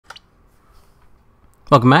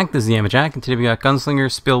Welcome back, this is Yama and today we got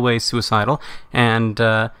Gunslinger, Spillway, Suicidal, and,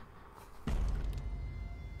 well,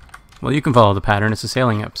 you can follow the pattern, it's a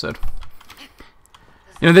sailing episode.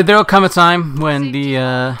 You know, there'll come a time when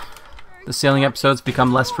the sailing episodes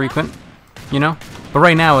become less frequent, you know? But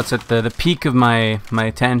right now it's at the peak of my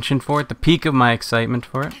attention for it, the peak of my excitement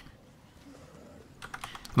for it.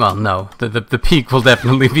 Well, no, the peak will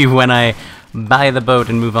definitely be when I buy the boat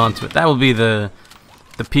and move on to it. That will be the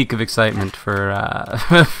peak of excitement for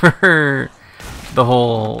for the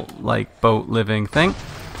whole like boat living thing,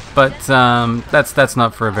 but that's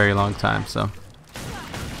not for a very long time, so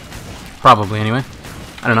probably anyway.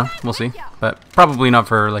 I don't know, we'll see, but probably not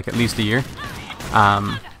for like at least a year.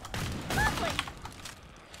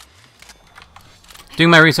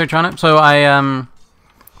 Doing my research on it, so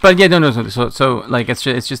but yeah, no, so like it's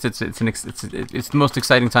the most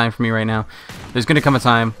exciting time for me right now. There's gonna come a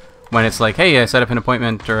time when it's like, hey, I set up an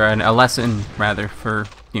appointment or a lesson rather for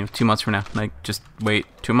 2 months from now. Like, just wait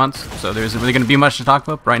 2 months. So there isn't really going to be much to talk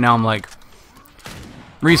about. Right now I'm like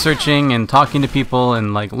researching and talking to people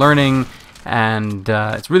and like learning, and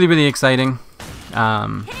it's really exciting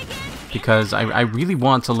because I really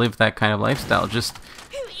want to live that kind of lifestyle. Just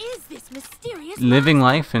living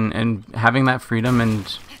life and having that freedom,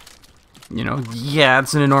 and yeah,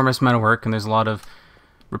 it's an enormous amount of work and there's a lot of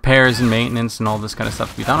repairs and maintenance and all this kind of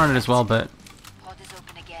stuff to be done on it as well, but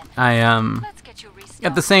I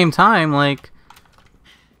at the same time, like,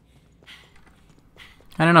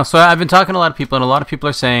 I don't know. So I've been talking to a lot of people, and a lot of people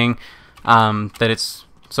are saying that it's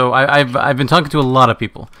so I've been talking to a lot of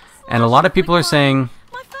people, and a lot of people are saying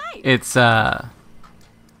it's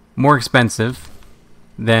more expensive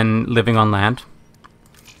than living on land,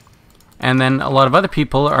 and then a lot of other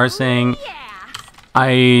people are saying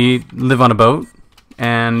I live on a boat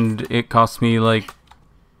and it costs me like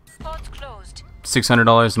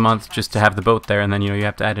 $600 a month just to have the boat there, and then you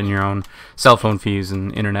have to add in your own cell phone fees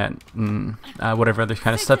and internet and whatever other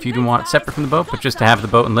kind of stuff you want separate from the boat, but just to have the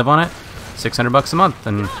boat and live on it, $600 a month.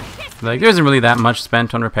 And like, there isn't really that much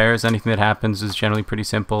spent on repairs. Anything that happens is generally pretty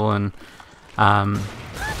simple, and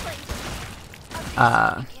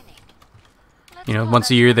once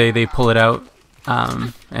a year they pull it out,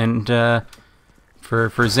 and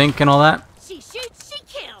for zinc and all that.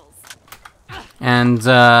 And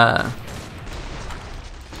I'm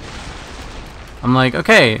like,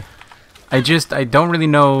 okay, I don't really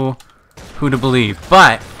know who to believe,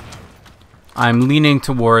 but I'm leaning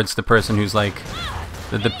towards the person who's like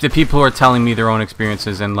the people who are telling me their own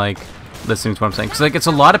experiences and like listening to what I'm saying. Because like, it's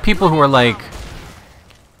a lot of people who are like,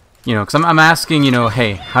 because I'm asking,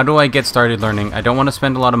 hey, how do I get started learning? I don't want to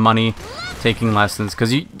spend a lot of money taking lessons,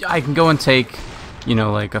 because I can go and take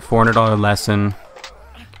like a $400 lesson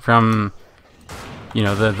from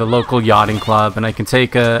the local yachting club, and I can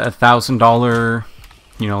take a $1,000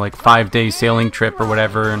 like 5-day sailing trip or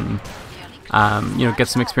whatever, and get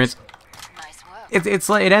some experience. It's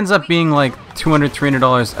like, it ends up being like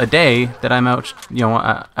 $200-300 a day that I'm out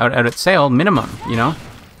out at sail minimum,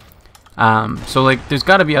 so like, there's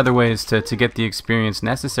got to be other ways to get the experience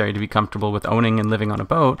necessary to be comfortable with owning and living on a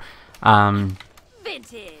boat, than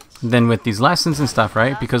with these lessons and stuff,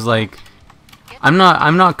 right? Because like, I'm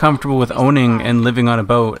not comfortable with owning and living on a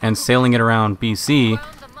boat and sailing it around BC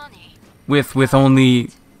with only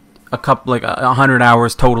a couple, like 100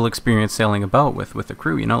 hours total experience sailing a boat with a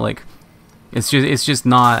crew. Like, it's just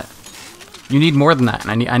not. You need more than that,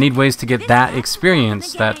 and I need ways to get that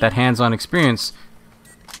experience, that hands-on experience,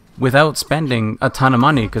 without spending a ton of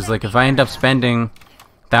money. Because like, if I end up spending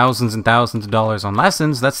thousands and thousands of dollars on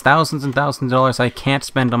lessons, that's thousands and thousands of dollars I can't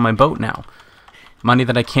spend on my boat now. Money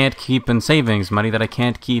that I can't keep in savings, money that I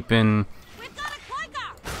can't keep in,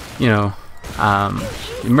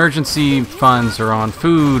 emergency funds, or on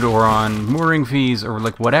food, or on mooring fees, or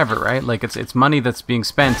like whatever, right? Like, it's money that's being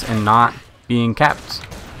spent and not being kept,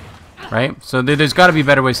 right? So there's got to be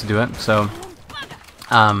better ways to do it. So,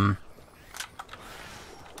 one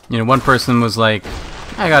person was like,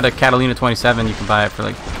 I got a Catalina 27, you can buy it for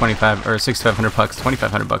like 25 or 6,500 bucks,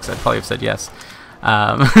 2,500 bucks. I'd probably have said yes.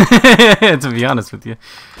 To be honest with you,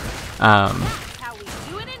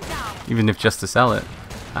 even if just to sell it,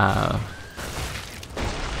 and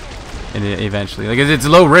eventually, like, it's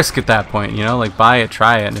low risk at that point, like, buy it,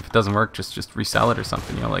 try it, and if it doesn't work, just resell it or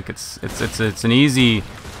something, like, it's an easy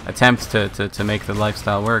attempt to make the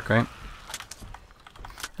lifestyle work, right?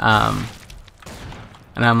 And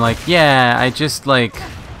I'm like, yeah, I just like,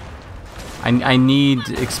 I need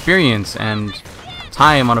experience and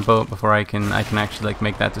time on a boat before I can actually like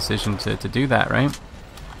make that decision to do that, right?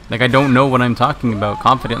 Like, I don't know what I'm talking about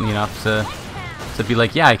confidently enough to be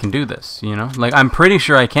like, yeah, I can do this, Like, I'm pretty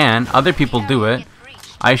sure I can. Other people do it.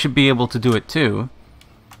 I should be able to do it too.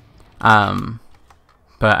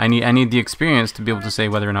 But I need the experience to be able to say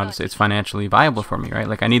whether or not it's financially viable for me, right?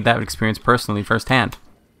 Like, I need that experience personally, firsthand.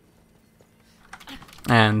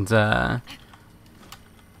 And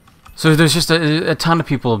so there's just a ton of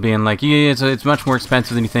people being like, yeah, it's much more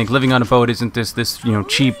expensive than you think. Living on a boat isn't this you know,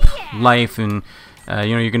 cheap life, and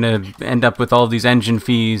you know, you're gonna end up with all these engine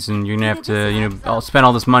fees, and you're gonna have to, you know, spend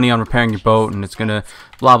all this money on repairing your boat, and it's gonna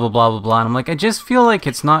blah blah blah blah blah. And I'm like, I just feel like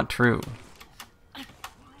it's not true.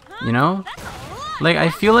 You know? Like, I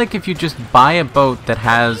feel like if you just buy a boat that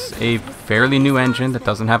has a fairly new engine that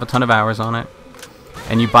doesn't have a ton of hours on it,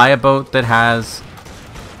 and you buy a boat that has,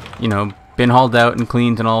 you know, been hauled out and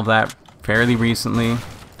cleaned and all of that fairly recently,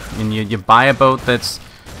 and you buy a boat that's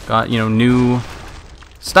got, you know, new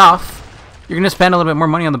stuff, you're going to spend a little bit more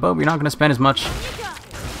money on the boat, but you're not going to spend as much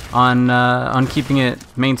on keeping it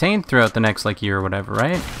maintained throughout the next, like, year or whatever,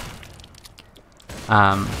 right?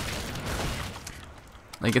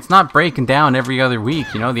 Like, it's not breaking down every other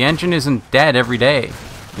week, you know? The engine isn't dead every day.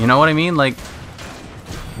 You know what I mean? Like,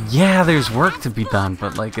 yeah, there's work to be done,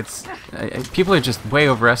 but, like, it's... people are just way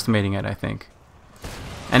overestimating it, I think.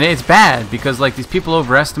 And it's bad, because, like, these people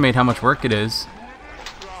overestimate how much work it is.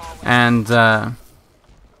 And,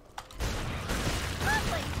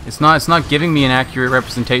 it's not giving me an accurate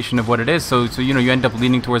representation of what it is, so you know, you end up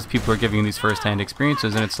leaning towards the people who are giving these first-hand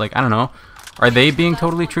experiences, and it's like, I don't know, are they being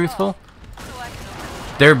totally truthful?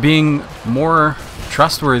 They're being more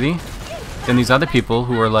trustworthy than these other people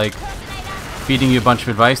who are, like, feeding you a bunch of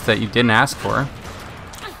advice that you didn't ask for,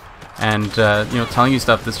 and you know, telling you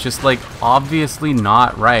stuff that's just, like, obviously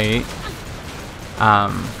not right,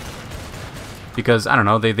 because, I don't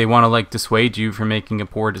know, they want to, like, dissuade you from making a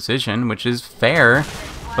poor decision, which is fair,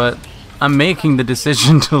 but I'm making the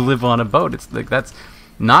decision to live on a boat. It's like, that's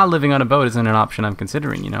not living on a boat isn't an option I'm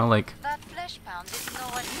considering, you know, like,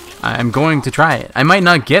 I'm going to try it. I might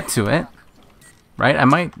not get to it, right? I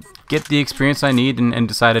might get the experience I need and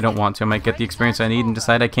decide I don't want to. I might get the experience I need and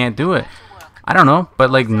decide I can't do it. I don't know,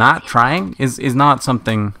 but, like, not trying is not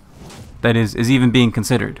something that is even being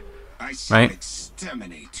considered, right?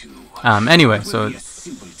 Anyway, so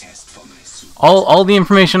all the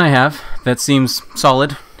information I have that seems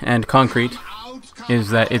solid and concrete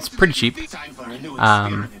is that it's pretty cheap,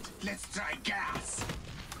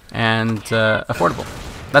 and affordable.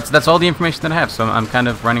 That's all the information that I have, so I'm kind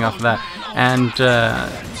of running off of that. And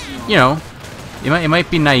you know, it might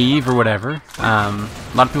be naive or whatever. A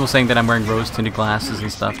lot of people saying that I'm wearing rose-tinted glasses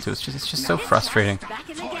and stuff too. It's just so frustrating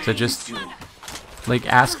to just, like,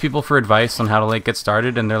 ask people for advice on how to, like, get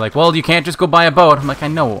started, and they're like, well, you can't just go buy a boat. I'm like, I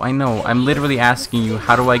know. I'm literally asking you,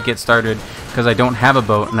 how do I get started, because I don't have a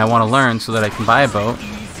boat and I want to learn so that I can buy a boat.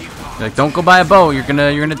 They're like, don't go buy a boat, you're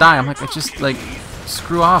gonna die. I'm like, I just, like,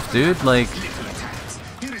 screw off, dude. Like,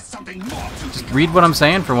 just read what I'm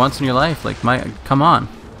saying for once in your life. Like, come on.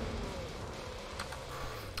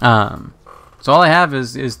 So all I have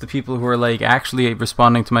is the people who are, like, actually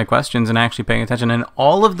responding to my questions and actually paying attention, and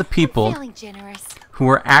all of the people who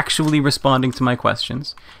are actually responding to my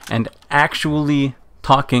questions and actually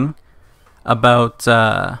talking about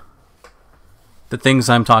the things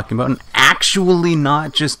I'm talking about, and actually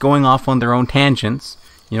not just going off on their own tangents.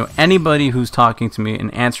 You know, anybody who's talking to me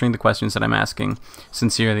and answering the questions that I'm asking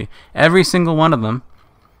sincerely, every single one of them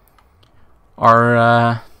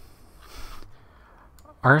are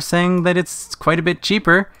saying that it's quite a bit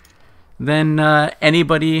cheaper than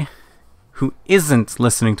anybody who isn't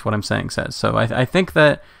listening to what I'm saying says. So I think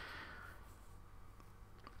that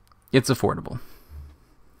it's affordable.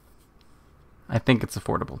 I think it's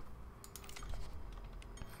affordable.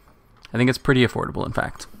 I think it's pretty affordable, in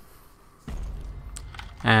fact.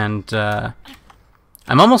 And I'm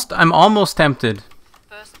almost tempted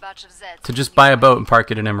to just buy a boat and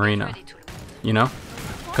park it in a marina, you know,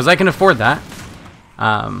 because I can afford that.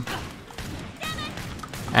 And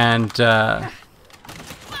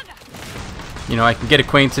you know, I can get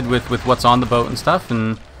acquainted with what's on the boat and stuff,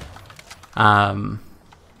 and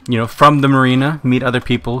you know, from the marina, meet other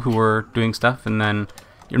people who are doing stuff, and then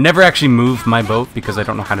you'll never actually move my boat because I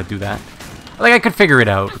don't know how to do that. Like, I could figure it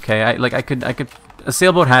out, okay? I could. A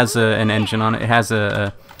sailboat has an engine on it. It has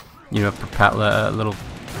a you know, a little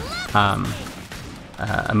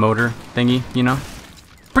a motor thingy, you know,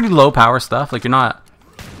 pretty low power stuff. Like, you're not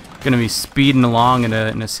gonna be speeding along in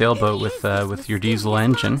a sailboat with your diesel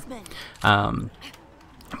engine. But,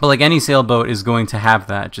 like, any sailboat is going to have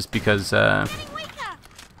that, just because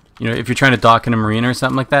you know, if you're trying to dock in a marina or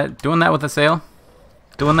something like that, doing that with a sail,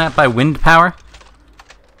 doing that by wind power,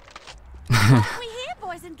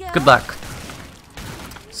 good luck.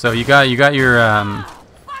 So you got your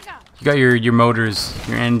You got your motors,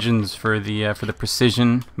 your engines for the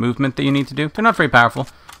precision movement that you need to do. They're not very powerful.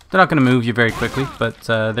 They're not going to move you very quickly, but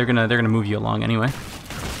they're gonna move you along anyway.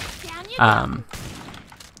 And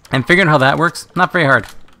figuring out how that works, not very hard,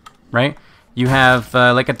 right? You have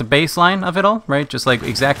like at the baseline of it all, right? Just like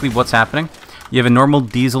exactly what's happening. You have a normal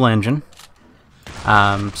diesel engine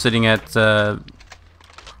sitting at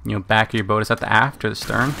back of your boat. Is that the aft or the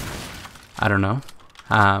stern? I don't know.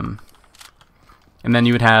 And then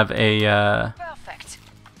you would have a Perfect.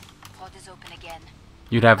 Port is open again.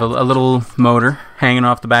 you'd have a little motor hanging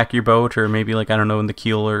off the back of your boat, or maybe like, I don't know, in the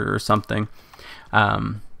keel or something.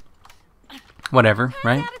 Whatever,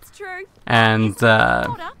 right? And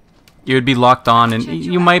you would be locked on, and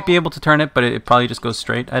you might be able to turn it, but it probably just goes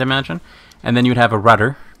straight, I'd imagine. And then you'd have a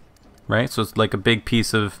rudder, right? So it's like a big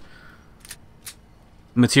piece of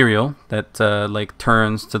material that like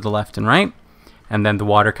turns to the left and right, and then the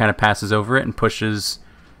water kind of passes over it and pushes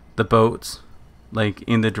the boat like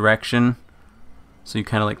in the direction, so you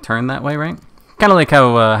kind of like turn that way, right? Kind of like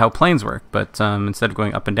how planes work, but instead of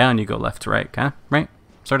going up and down, you go left to right, kind of, right?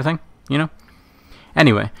 Sort of thing, you know?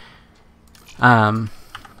 Anyway, so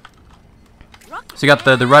you got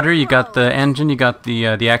the rudder, you got the engine, you got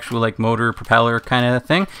the actual like motor propeller kind of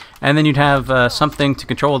thing, and then you'd have something to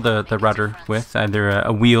control the rudder with, either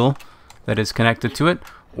a wheel that is connected to it,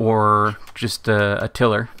 or just a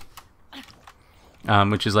tiller,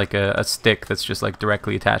 which is like a stick that's just like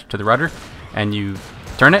directly attached to the rudder, and you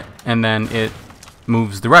turn it, and then it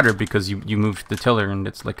moves the rudder because you moved the tiller and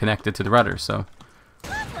it's like connected to the rudder. So,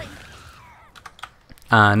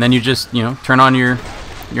 and then you just turn on your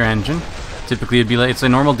engine. Typically it'd be like, it's a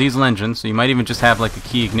normal diesel engine, so you might even just have like a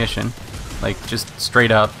key ignition, like just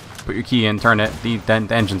straight up put your key in, turn it, the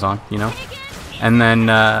engine's on, and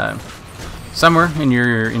then somewhere in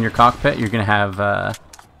your cockpit you're gonna have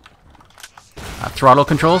throttle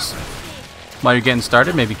controls. While you're getting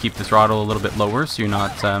started, maybe keep the throttle a little bit lower so you're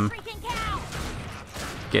not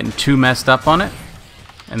getting too messed up on it,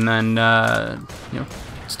 and then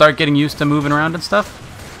start getting used to moving around and stuff,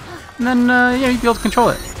 and then you'd be able to control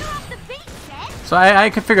it. So I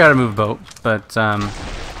could figure out how to move a boat, but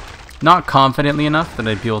not confidently enough that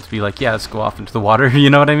I'd be able to be like, yeah, let's go off into the water, you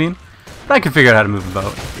know what I mean? But I could figure out how to move a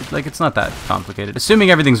boat. It's not that complicated.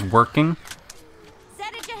 Assuming everything's working,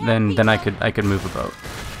 then I could move a boat.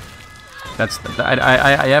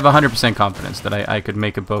 I have 100% confidence that I could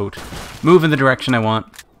make a boat move in the direction I want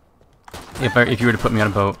if you were to put me on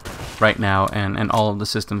a boat right now and all of the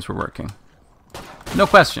systems were working. No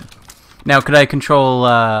question. Now, could I control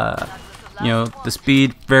the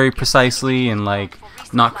speed very precisely and like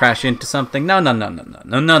not crash into something? No.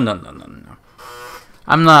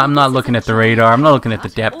 I'm not looking at the radar. I'm not looking at the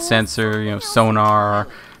depth sensor, sonar.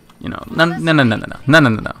 No.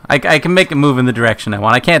 I can make it move in the direction I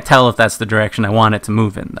want. I can't tell if that's the direction I want it to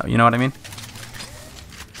move in, though. You know what I mean?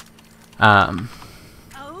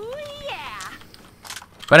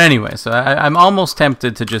 But anyway, so I'm almost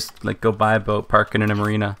tempted to just like go buy a boat, park it in a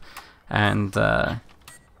marina, and kind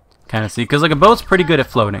of see, because like a boat's pretty good at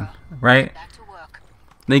floating, right?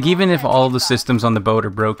 Like even if all the systems on the boat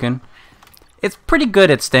are broken, it's pretty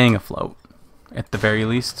good at staying afloat, at the very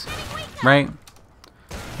least, right?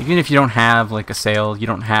 Even if you don't have like a sail, you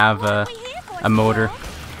don't have a motor,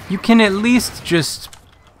 you can at least just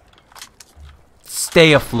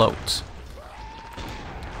stay afloat,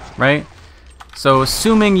 right? So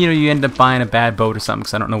assuming you end up buying a bad boat or something,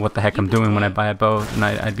 because I don't know what the heck I'm doing when I buy a boat, and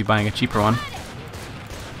I'd be buying a cheaper one.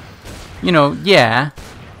 Yeah,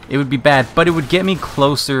 it would be bad, but it would get me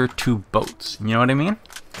closer to boats. You know what I mean?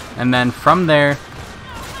 And then from there,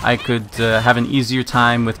 I could have an easier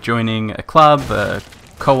time with joining a club, a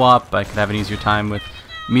co-op. I could have an easier time with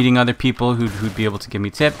meeting other people who'd be able to give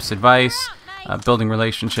me tips, advice, building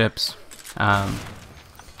relationships,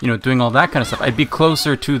 doing all that kind of stuff. I'd be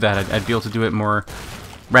closer to that. I'd be able to do it more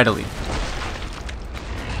readily.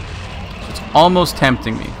 So it's almost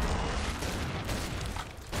tempting me.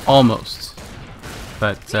 Almost.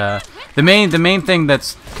 But the main thing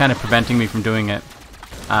that's kind of preventing me from doing it,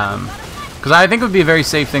 because I think it would be a very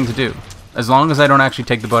safe thing to do. As long as I don't actually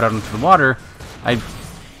take the boat out into the water, I'd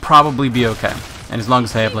probably be okay. And as long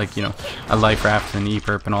as I have like, a life raft and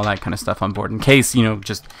e-perp and all that kind of stuff on board, in case,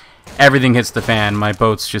 just everything hits the fan, my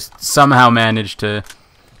boat's just somehow managed to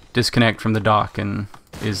disconnect from the dock and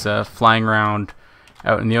is flying around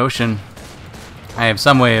out in the ocean, I have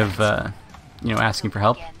some way of, asking for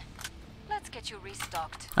help. Let's get you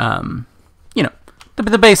restocked.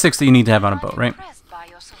 The basics that you need to have on a boat, right?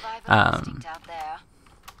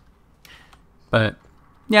 But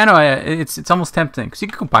yeah, no, it's almost tempting because you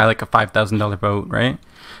could go buy like a $5,000 boat, right?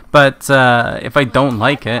 But if I don't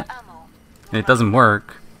like it, and it doesn't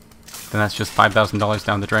work, then that's just $5,000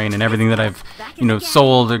 down the drain, and everything that I've, you know,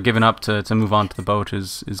 sold or given up to move on to the boat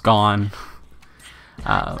is gone.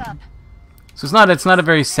 So it's not a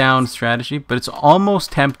very sound strategy, but it's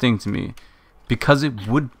almost tempting to me because it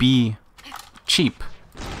would be cheap.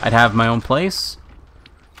 I'd have my own place.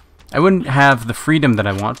 I wouldn't have the freedom that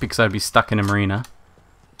I want because I'd be stuck in a marina.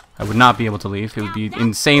 I would not be able to leave. It would be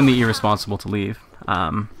insanely irresponsible to leave.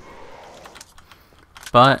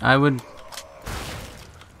 But I would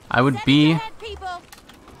be,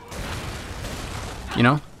 you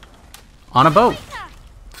know, on a boat,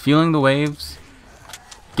 feeling the waves,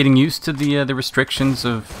 getting used to the restrictions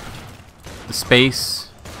of the space,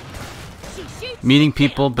 meeting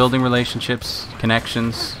people, building relationships,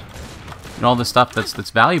 connections, and all this stuff that's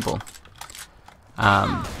valuable.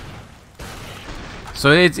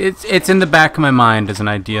 So it's in the back of my mind as an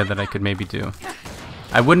idea that I could maybe do.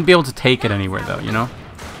 I wouldn't be able to take it anywhere though, you know?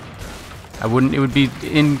 I wouldn't. It would be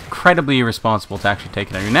incredibly irresponsible to actually take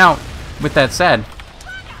it anywhere. Now, with that said,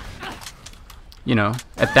 you know,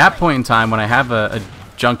 at that point in time when I have a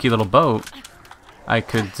junky little boat, I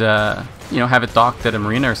could, you know, have it docked at a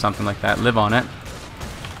marina or something like that, live on it,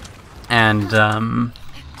 and,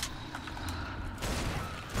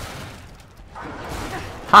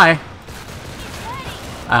 hi.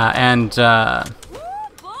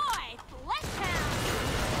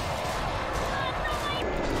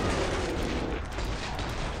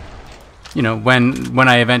 You know, when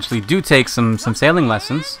I eventually do take some sailing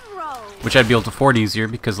lessons, which I'd be able to afford easier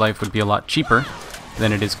because life would be a lot cheaper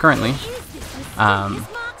than it is currently.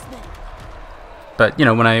 But you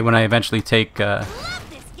know, when I eventually take, I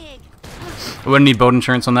wouldn't need boat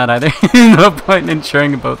insurance on that either. No point in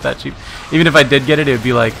insuring a boat that cheap. Even if I did get it, it would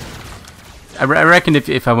be like, I reckon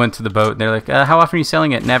if I went to the boat, they're like, how often are you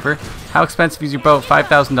sailing it? Never. How expensive is your boat?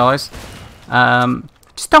 $5,000.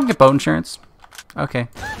 Just don't get boat insurance. Okay.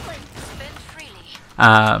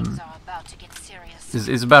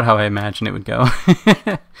 Is about how I imagine it would go.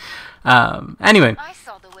 Anyway,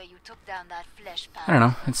 I don't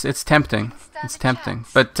know. It's tempting. It's tempting.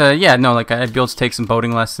 But yeah, no, like I'd be able to take some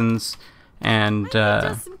boating lessons and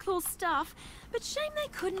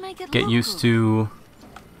get used to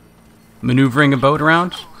maneuvering a boat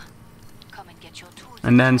around,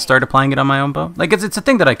 and then start applying it on my own boat. Like it's a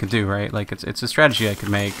thing that I could do, right? Like it's a strategy I could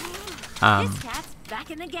make. I'd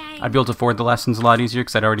be able to afford the lessons a lot easier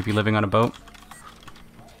because I'd already be living on a boat.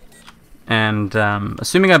 And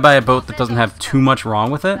assuming I buy a boat that doesn't have too much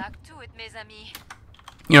wrong with it,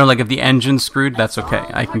 you know, like if the engine's screwed, that's okay.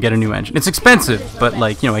 I can get a new engine. It's expensive, but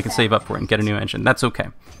like, you know, I can save up for it and get a new engine. That's okay.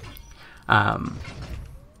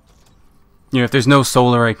 You know, if there's no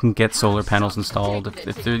solar, I can get solar panels installed.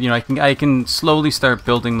 If there, you know, I can slowly start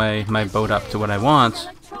building my boat up to what I want,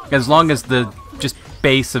 as long as the just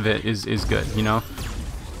base of it is good, you know.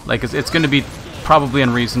 Like it's going to be probably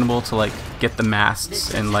unreasonable to like get the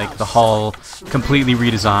masts and like the hull completely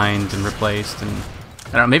redesigned and replaced, and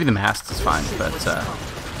I don't know, maybe the masts is fine, but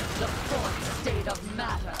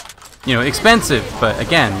you know, expensive. But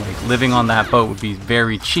again, like living on that boat would be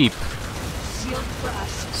very cheap.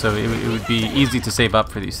 So it would be easy to save up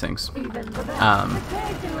for these things. So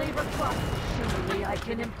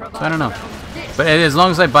I don't know. But as long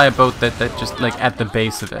as I buy a boat that just like at the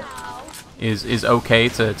base of it is okay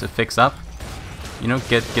to fix up. You know,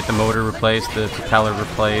 get the motor replaced, the propeller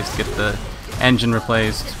replaced, get the engine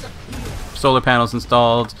replaced, solar panels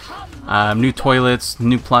installed, new toilets,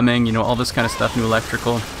 new plumbing, you know, all this kind of stuff, new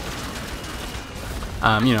electrical.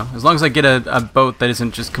 You know, as long as I get a boat that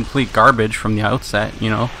isn't just complete garbage from the outset, you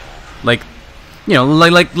know, like, you know,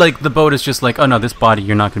 like the boat is just like, oh no, this body,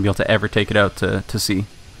 you're not gonna be able to ever take it out to sea.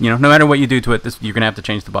 You know, no matter what you do to it, you're gonna have to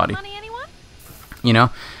change the body. You know,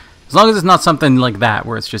 as long as it's not something like that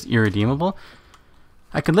where it's just irredeemable,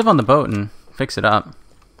 I could live on the boat and fix it up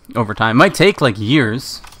over time. It might take like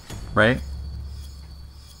years, right?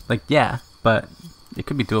 Like yeah, but it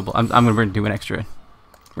could be doable. We're gonna do an extra.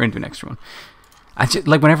 We're gonna do an extra one.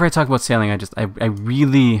 Like whenever I talk about sailing, I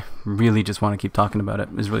really just want to keep talking about it.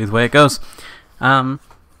 Is really the way it goes. So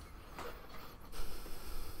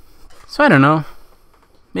I don't know.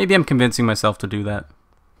 Maybe I'm convincing myself to do that.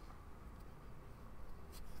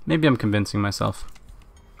 Maybe I'm convincing myself.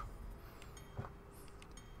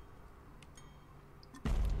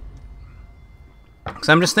 Because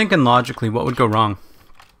I'm just thinking logically, what would go wrong?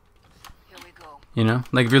 You know,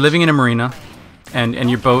 like if you're living in a marina, and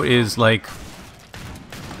your boat is like,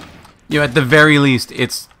 you know, at the very least,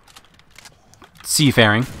 it's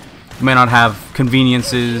seafaring. You might not have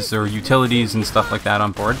conveniences or utilities and stuff like that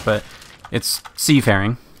on board, but it's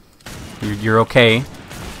seafaring. You're okay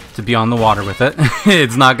to be on the water with it.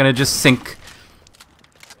 It's not gonna just sink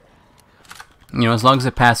You know, as long as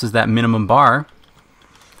it passes that minimum bar,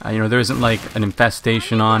 you know, there isn't like an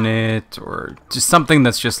infestation on it or just something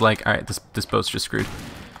that's just like, all right, this boat's just screwed.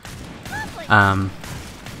 Then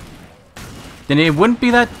it wouldn't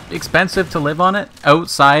be that expensive to live on it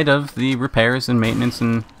outside of the repairs and maintenance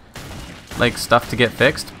and like stuff to get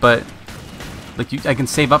fixed, but like I can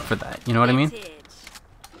save up for that, you know what I mean?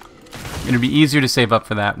 It'd be easier to save up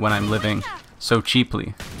for that when I'm living so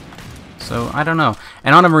cheaply. So I don't know.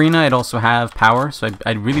 And on a marina I'd also have power, so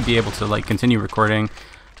I'd really be able to like continue recording,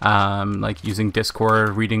 like using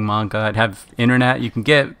Discord, reading manga. I'd have internet. You can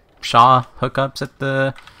get Shaw hookups at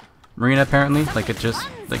the marina apparently. Like it just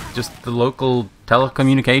the local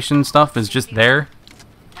telecommunication stuff is just there.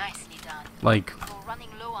 Nicely done. Like We're running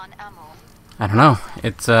low on ammo. I don't know.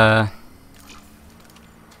 It's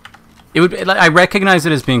it would like, I recognize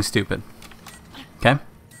it as being stupid. Okay?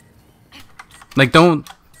 Like don't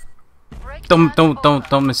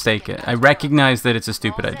mistake it. I recognize that it's a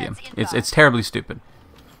stupid idea. It's terribly stupid.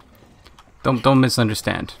 Don't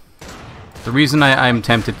misunderstand. The reason I'm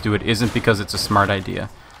tempted to do it isn't because it's a smart idea,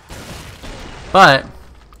 but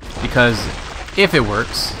because if it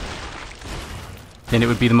works, then it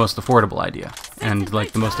would be the most affordable idea and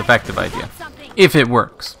like the most effective idea. If it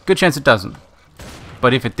works, good chance it doesn't,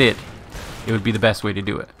 but if it did, it would be the best way to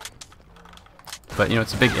do it. But you know,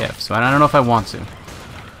 it's a big if, so I don't know if I want to.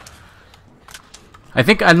 I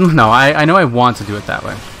think I don't know. I know I want to do it that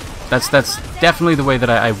way. That's definitely the way that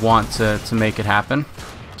I want to make it happen.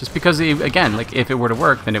 Just because again, like if it were to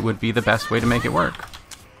work, then it would be the best way to make it work.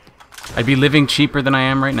 I'd be living cheaper than I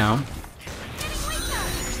am right now.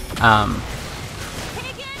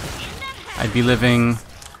 I'd be living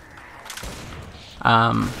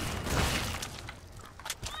on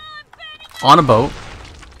a boat,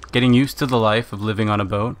 getting used to the life of living on a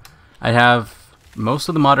boat. I'd have most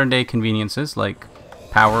of the modern day conveniences like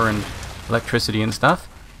power and electricity and stuff.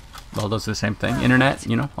 Well, those are the same thing. Internet,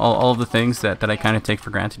 you know, all of the things that I kind of take for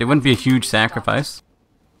granted. It wouldn't be a huge sacrifice.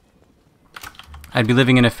 I'd be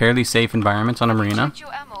living in a fairly safe environment on a marina.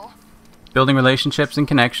 Building relationships and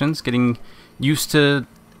connections, getting used to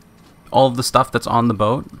all of the stuff that's on the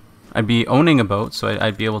boat. I'd be owning a boat, so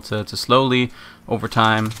I'd be able to slowly, over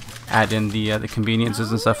time, add in the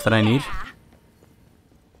conveniences and stuff that I need.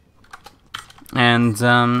 And,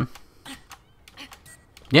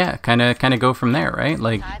 yeah, kind of go from there, right?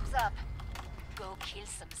 Like, Go kill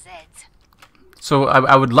some Zeds. so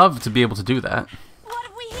I would love to be able to do that. What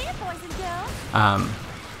have we here, boys and girls?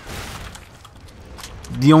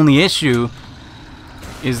 The only issue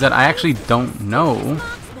is that I actually don't know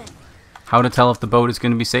how to tell if the boat is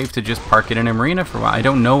going to be safe to just park it in a marina for a while. I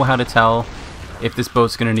don't know how to tell if this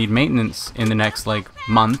boat's going to need maintenance in the next like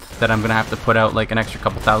month that I'm going to have to put out like an extra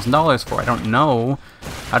couple $1,000s for. I don't know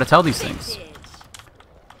how to tell these things.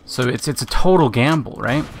 So it's a total gamble,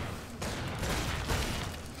 right?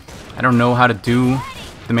 I don't know how to do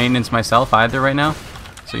the maintenance myself either right now.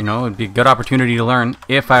 So, you know, it'd be a good opportunity to learn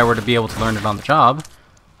if I were to be able to learn it on the job.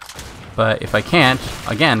 But if I can't,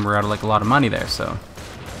 again, we're out of like a lot of money there, so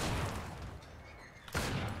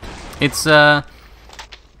it's what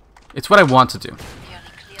I want to do.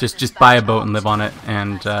 Just buy a boat and live on it,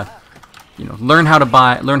 and you know, learn how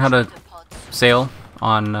to sail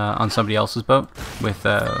on somebody else's boat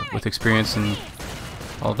with experience and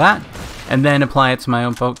all of that, and then apply it to my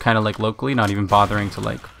own boat, kind of like locally, not even bothering to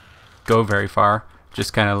like go very far,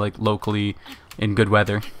 just kind of like locally in good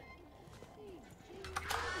weather.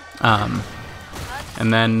 And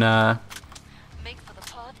then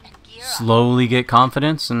slowly get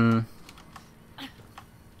confidence and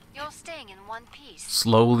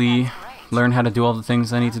slowly learn how to do all the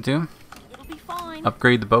things I need to do.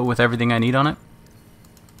 Upgrade the boat with everything I need on it.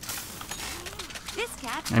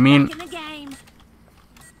 I mean,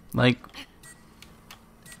 like,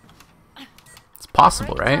 it's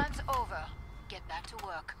possible, right?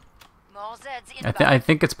 I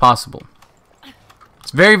think it's possible.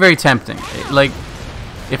 It's very, very tempting. Like,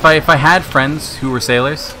 if I had friends who were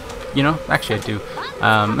sailors, you know, actually I do.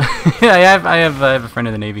 I have a friend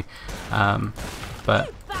in the Navy,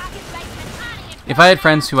 but if I had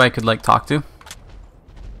friends who I could like talk to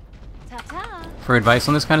for advice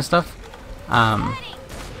on this kind of stuff,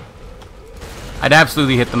 I'd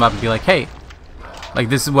absolutely hit them up and be like, hey, like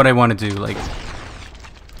this is what I want to do. Like,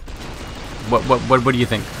 what do you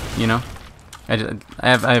think? You know, I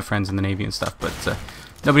have friends in the Navy and stuff, but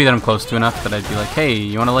nobody that I'm close to enough that I'd be like, hey,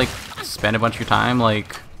 you want to like spend a bunch of your time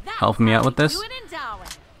like helping me out with this?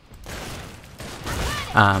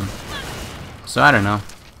 So I don't know.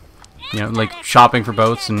 You know, like shopping for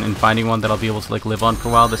boats and finding one that I'll be able to like live on for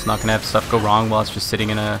a while that's not gonna have stuff go wrong while it's just sitting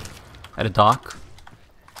in at a dock.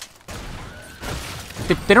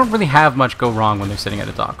 they don't really have much go wrong when they're sitting at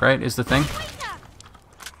a dock, right? Is the thing.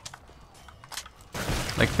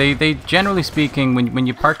 Like they generally speaking, when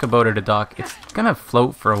you park a boat at a dock, it's gonna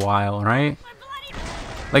float for a while, right?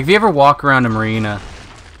 Like if you ever walk around a marina,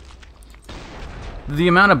 the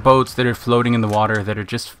amount of boats that are floating in the water that are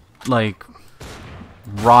just like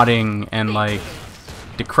rotting and like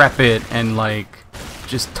decrepit and like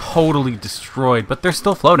just totally destroyed, but they're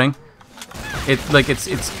still floating. It's like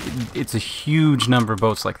it's a huge number of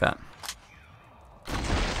boats like that.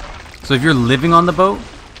 So if you're living on the boat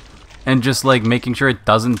and just like making sure it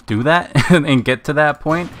doesn't do that and get to that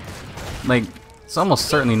point, like it's almost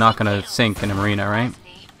certainly not gonna sink in a marina, right?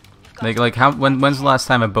 Like when's the last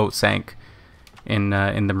time a boat sank in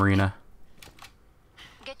the marina?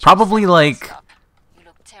 Probably like,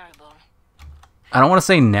 I don't want to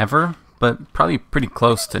say never, but probably pretty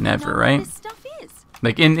close to never, right?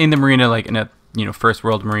 Like in the marina, like in a first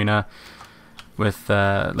world marina, with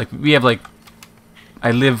like we have like, I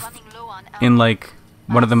live in like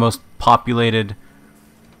one of the most populated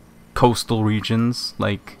coastal regions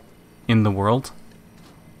like in the world.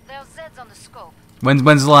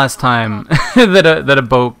 When's the last time that a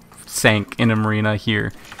boat sank in a marina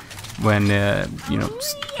here? When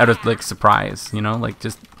out of like surprise, like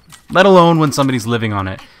just let alone when somebody's living on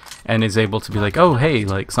it and is able to be like, oh hey,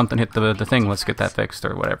 like something hit the thing, let's get that fixed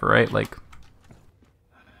or whatever, right? Like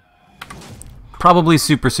probably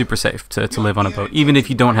super safe to live on a boat, even if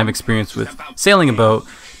you don't have experience with sailing a boat.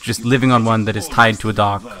 Just living on one that is tied to a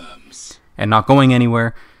dock and not going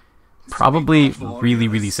anywhere, probably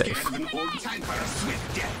really safe.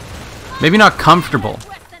 Maybe not comfortable,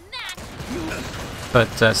 but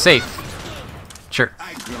safe. Sure.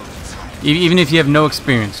 Even if you have no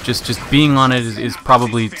experience, just being on it is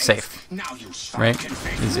probably safe, right?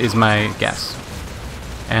 Is my guess.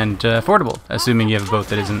 And affordable, assuming you have a boat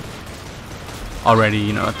that isn't already,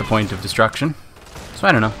 at the point of destruction. So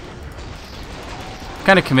I don't know.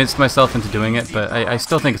 Kind of convinced myself into doing it, but I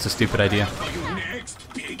still think it's a stupid idea.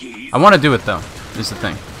 I want to do it though, is the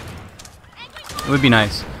thing. It would be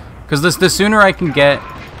nice. Because the sooner I can get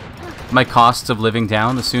my costs of living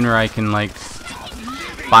down, the sooner I can like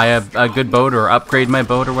buy a good boat or upgrade my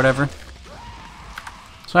boat or whatever.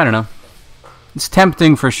 So I don't know. It's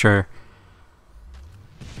tempting for sure.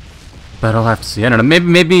 But I'll have to see. I don't know.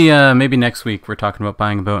 Maybe next week we're talking about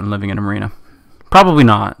buying a boat and living in a marina. Probably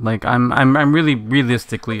not. Like I'm really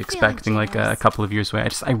realistically expecting like a couple of years away.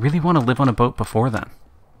 I really want to live on a boat before then.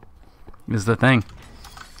 Is the thing.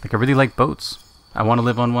 Like I really like boats. I want to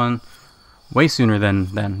live on one way sooner than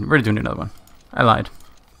we're doing another one. I lied.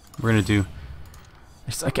 We're gonna do.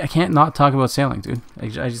 I can't not talk about sailing, dude. I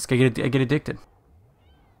get addicted.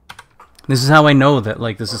 This is how I know that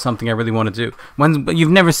like this is something I really want to do. But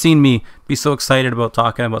you've never seen me be so excited about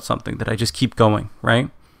talking about something that I just keep going, right?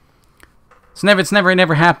 It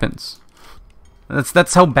never happens.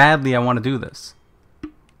 That's how badly I want to do this.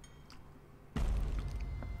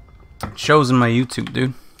 It shows in my YouTube,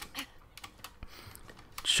 dude.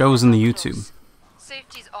 It shows in the YouTube.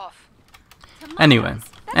 Safety's off. Anyway.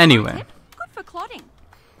 Good for clotting.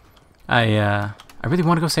 I really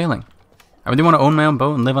want to go sailing. I really want to own my own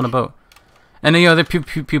boat and live on a boat. And then, there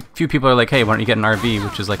few people are like, hey, why don't you get an RV,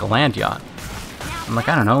 which is like a land yacht? I'm like,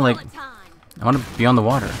 I don't know, like, I want to be on the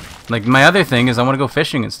water. Like, my other thing is I want to go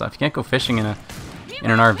fishing and stuff. You can't go fishing in an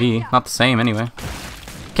RV. Not the same, anyway.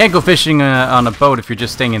 Can't go fishing on a boat if you're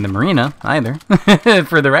just staying in the marina, either,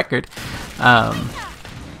 for the record.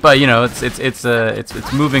 But,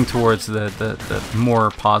 it's moving towards the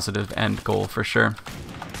more positive end goal, for sure.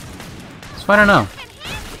 So, I don't know.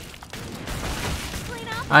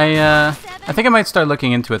 I think I might start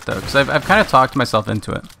looking into it though, because I've kind of talked myself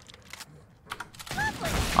into it.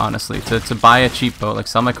 Honestly, to buy a cheap boat, like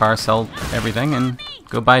sell my car, sell everything, and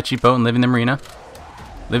go buy a cheap boat and live in the marina.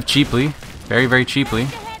 Live cheaply, very cheaply,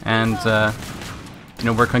 and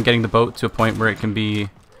work on getting the boat to a point where it can be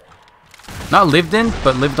not lived in,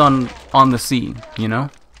 but lived on the sea.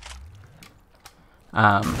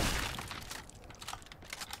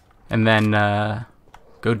 And then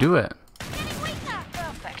go do it.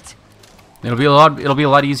 It'll be a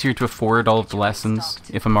lot easier to afford all of the lessons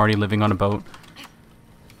if I'm already living on a boat.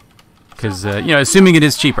 Because assuming it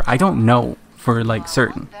is cheaper, I don't know for like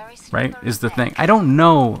certain, right? Is the thing. I don't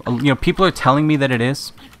know. People are telling me that it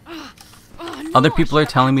is. Other people are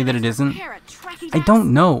telling me that it isn't. I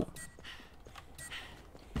don't know.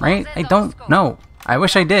 Right? I don't know. I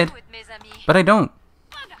wish I did, but I don't.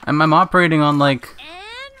 I'm operating on like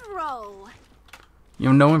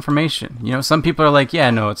no information. Some people are like, yeah,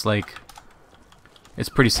 no, it's like it's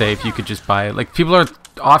pretty safe. You could just buy it. Like people are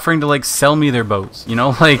offering to like sell me their boats.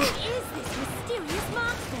 Like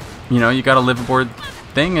you know, you got a liveaboard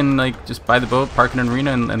thing and like just buy the boat, park in an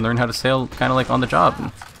arena, and learn how to sail kind of like on the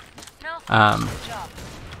job. And,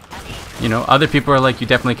 you know, other people are like, you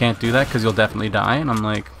definitely can't do that because you'll definitely die, and I'm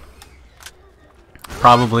like,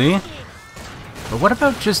 probably. But what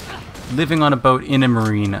about just living on a boat in a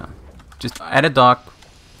marina, just at a dock,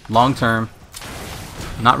 long term,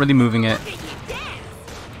 not really moving it.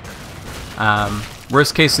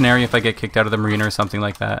 Worst case scenario, if I get kicked out of the marina or something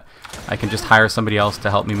like that, I can just hire somebody else to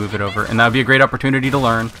help me move it over, and that would be a great opportunity to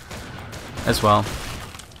learn as well.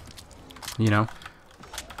 You know,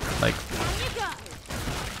 like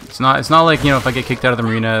it's not like, you know, if I get kicked out of the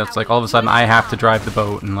marina, it's like all of a sudden I have to drive the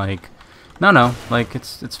boat, and like no, like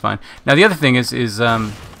it's fine. Now the other thing is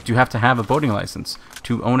do you have to have a boating license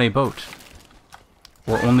to own a boat,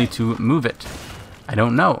 or only to move it? I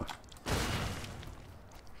don't know.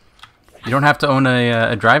 You don't have to own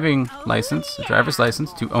a driving license, a driver's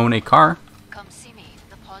license, to own a car.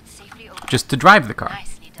 Just to drive the car.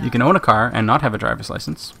 You can own a car and not have a driver's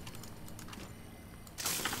license.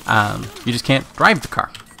 You just can't drive the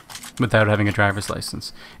car without having a driver's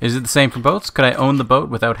license. Is it the same for boats? Could I own the boat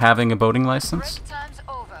without having a boating license?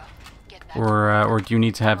 Or do you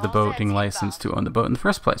need to have the boating license to own the boat in the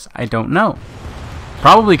first place? I don't know.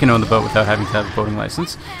 Probably can own the boat without having to have a boating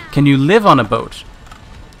license. Can you live on a boat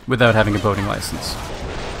without having a boating license?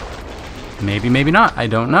 Maybe, maybe not. I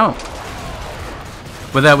don't know.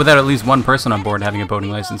 Without at least one person on board having a boating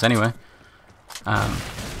license anyway. I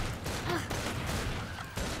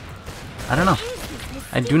don't know.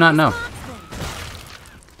 I do not know.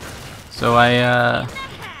 So I'll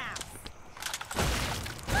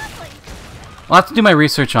have to do my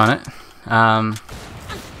research on it.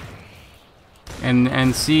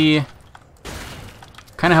 And see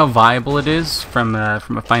kind of how viable it is from a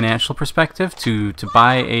financial perspective to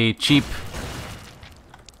buy a cheap,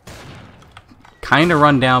 kind of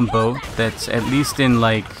run-down boat that's at least in,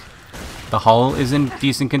 like, the hull is in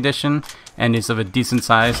decent condition and is of a decent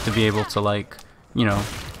size to be able to, like, you know,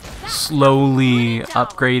 slowly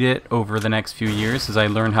upgrade it over the next few years as I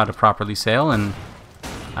learn how to properly sail and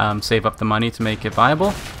save up the money to make it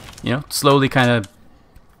viable. You know, slowly kind of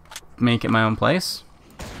make it my own place.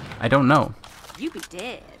 I don't know. You be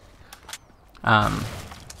dead. I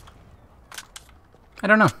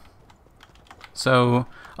don't know. So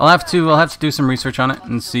I'll have to do some research on it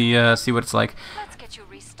and see what it's like. Let's get you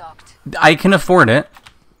restocked. I can afford it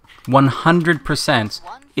 100%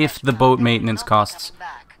 if the boat maintenance costs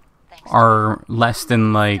are less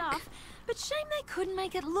than, like, But shame they couldn't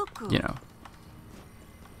make it look good. you know,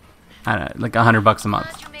 I don't know, like $100 a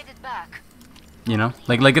month. You made it back. You know,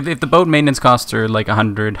 like if the boat maintenance costs are like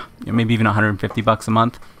 100, maybe even $150 a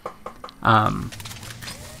month,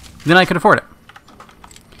 then I could afford it.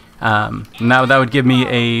 And that would give me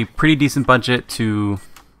a pretty decent budget to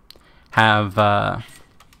have All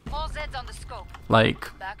Z's on the scope.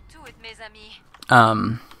 like Back to it, mes amis.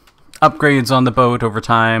 upgrades on the boat over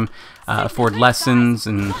time, afford lessons,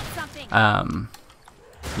 and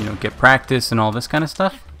you know, get practice and all this kind of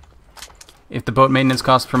stuff. If the boat maintenance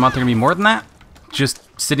costs per month are gonna be more than that, just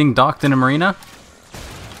sitting docked in a marina,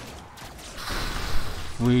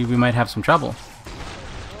 we might have some trouble.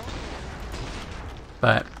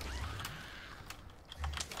 But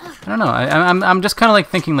I don't know. I'm just kind of like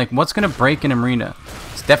thinking, like, what's gonna break in a marina?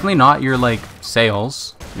 It's definitely not your, like,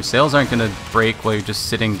 sails. Your sails aren't gonna break while you're just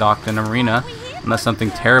sitting docked in a marina, unless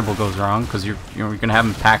something terrible goes wrong, because you're gonna have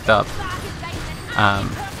them packed up.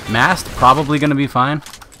 Mast probably gonna be fine.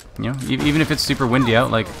 You know, even if it's super windy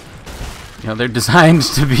out, like, you know, they're designed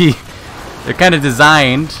to be, they're kind of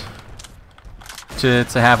designed to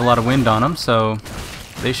have a lot of wind on them, so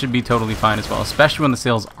they should be totally fine as well, especially when the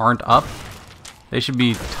sails aren't up. They should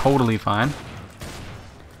be totally fine.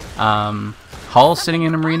 Hull sitting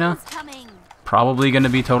in a marina, probably going to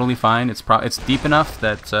be totally fine. It's deep enough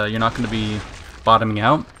that you're not going to be bottoming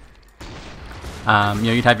out. You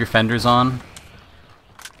know, you'd have your fenders on,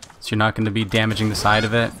 so you're not going to be damaging the side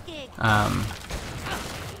of it.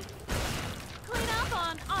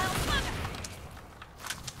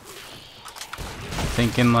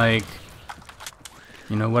 Thinking, like,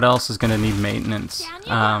 you know, what else is going to need maintenance?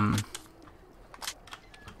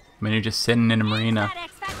 When you're just sitting in a marina.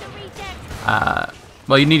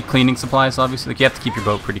 Well, you need cleaning supplies, obviously. Like, you have to keep your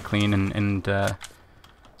boat pretty clean and so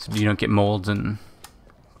you don't get molds and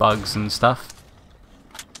bugs and stuff.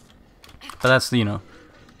 But that's, you know,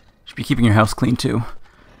 you should be keeping your house clean too.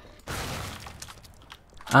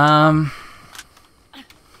 That's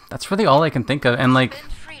really all I can think of, and, like,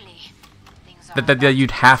 that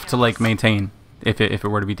you'd have to, like, maintain if it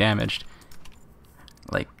were to be damaged.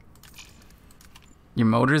 Like, Your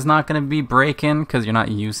motor's not going to be breaking because you're not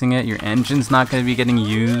using it. Your engine's not going to be getting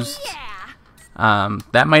used.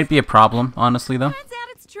 That might be a problem, honestly, though. Turns out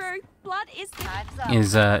it's true. Blood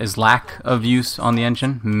Is lack of use on the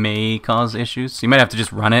engine may cause issues. So you might have to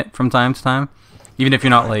just run it from time to time, even if you're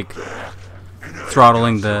not like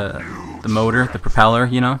throttling the motor, the propeller.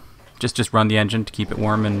 You know, just run the engine to keep it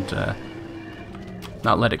warm and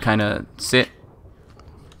not let it kind of sit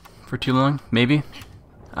for too long. Maybe.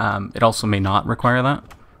 It also may not require that.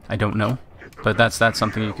 I don't know, but that's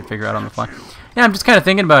something you can figure out on the fly. Yeah, I'm just kind of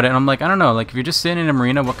thinking about it, and I'm like, I don't know, like if you're just sitting in a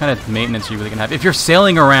marina, what kind of maintenance are you really gonna have? If you're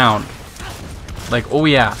sailing around, like, oh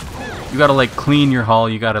yeah, you gotta like clean your hull,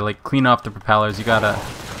 you gotta like clean off the propellers, you gotta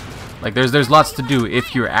like there's lots to do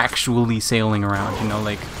if you're actually sailing around, you know,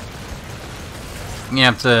 like you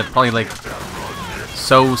have to probably like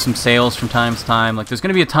sew some sails from time to time. Like there's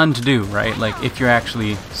gonna be a ton to do, right? Like if you're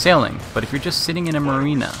actually sailing, but if you're just sitting in a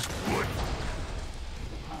marina,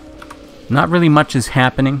 not really much is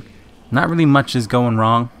happening. Not really much is going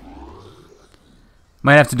wrong.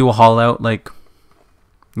 Might have to do a haul out, like,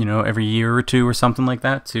 you know, every year or two or something like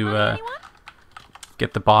that to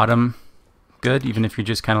get the bottom good, even if you're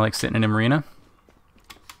just kind of like sitting in a marina.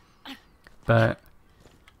 But,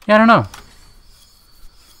 yeah, I don't know.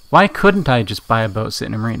 Why couldn't I just buy a boat, sit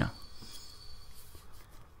in a marina?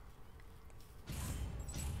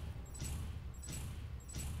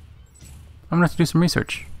 I'm gonna have to do some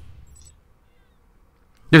research.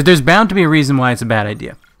 There's bound to be a reason why it's a bad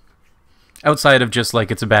idea. Outside of just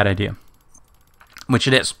like it's a bad idea. Which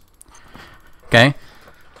it is. Okay?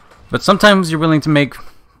 But sometimes you're willing to make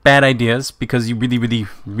bad ideas because you really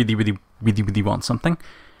want something.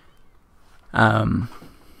 So I'm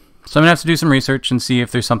going to have to do some research and see if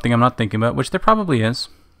there's something I'm not thinking about, which there probably is.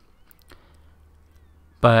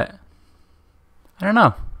 But I don't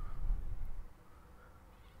know.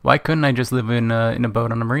 Why couldn't I just live in a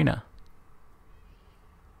boat on a marina?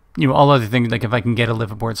 You know, all other things, like if I can get a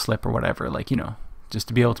liveaboard slip or whatever, like, you know, just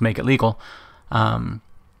to be able to make it legal. But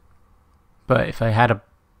if I had a,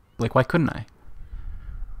 like, why couldn't I?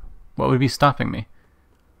 What would be stopping me?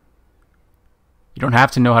 You don't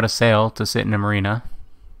have to know how to sail to sit in a marina,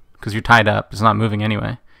 because you're tied up. It's not moving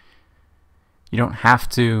anyway. You don't have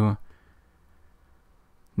to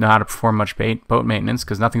know how to perform much boat maintenance,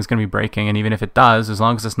 because nothing's going to be breaking, and even if it does, as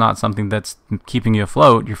long as it's not something that's keeping you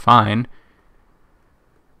afloat, you're fine.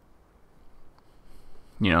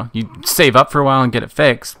 You know, you save up for a while and get it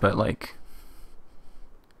fixed, but like,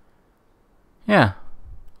 yeah,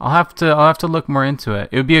 I'll have to look more into it.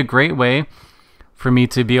 It would be a great way for me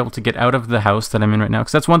to be able to get out of the house that I'm in right now,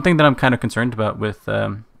 because that's one thing that I'm kind of concerned about with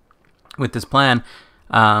this plan,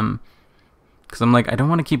 because I'm like, I don't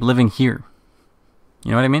want to keep living here.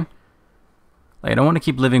 You know what I mean? Like, I don't want to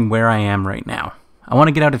keep living where I am right now. I want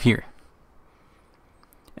to get out of here.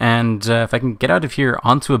 And if I can get out of here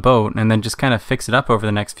onto a boat and then just kind of fix it up over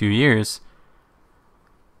the next few years,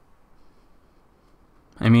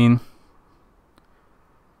 I mean,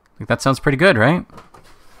 like that sounds pretty good, right?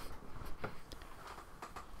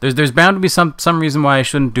 There's bound to be some reason why I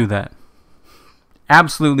shouldn't do that.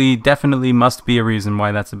 Absolutely, definitely must be a reason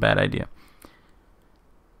why that's a bad idea.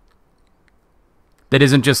 That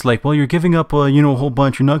isn't just like, well, you're giving up, you know, a whole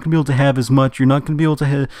bunch. You're not going to be able to have as much. You're not going to be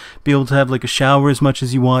able to have like a shower as much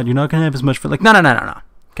as you want. You're not going to have as much for like, no.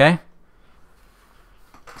 Okay?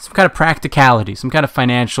 Some kind of practicality, some kind of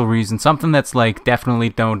financial reason, something that's like, definitely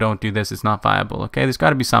don't do this. It's not viable. Okay? There's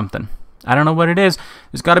got to be something. I don't know what it is.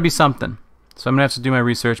 There's got to be something. So I'm going to have to do my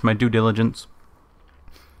research, my due diligence,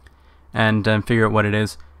 and figure out what it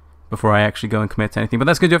is before I actually go and commit to anything. But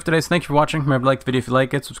that's going to do it for today. So thank you for watching. Remember to like the video if you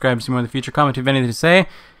like it. Subscribe to see more in the future. Comment if you have anything to say.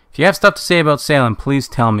 If you have stuff to say about sailing, please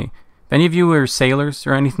tell me. If any of you are sailors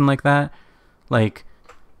or anything like that, like,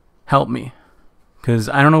 help me. Because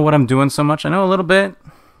I don't know what I'm doing so much. I know a little bit.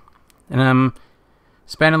 And I'm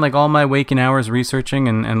spending like all my waking hours researching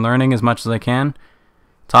and learning as much as I can.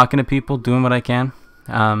 Talking to people, doing what I can.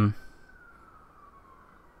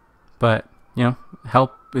 But, you know,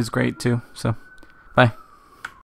 help is great too. So, bye.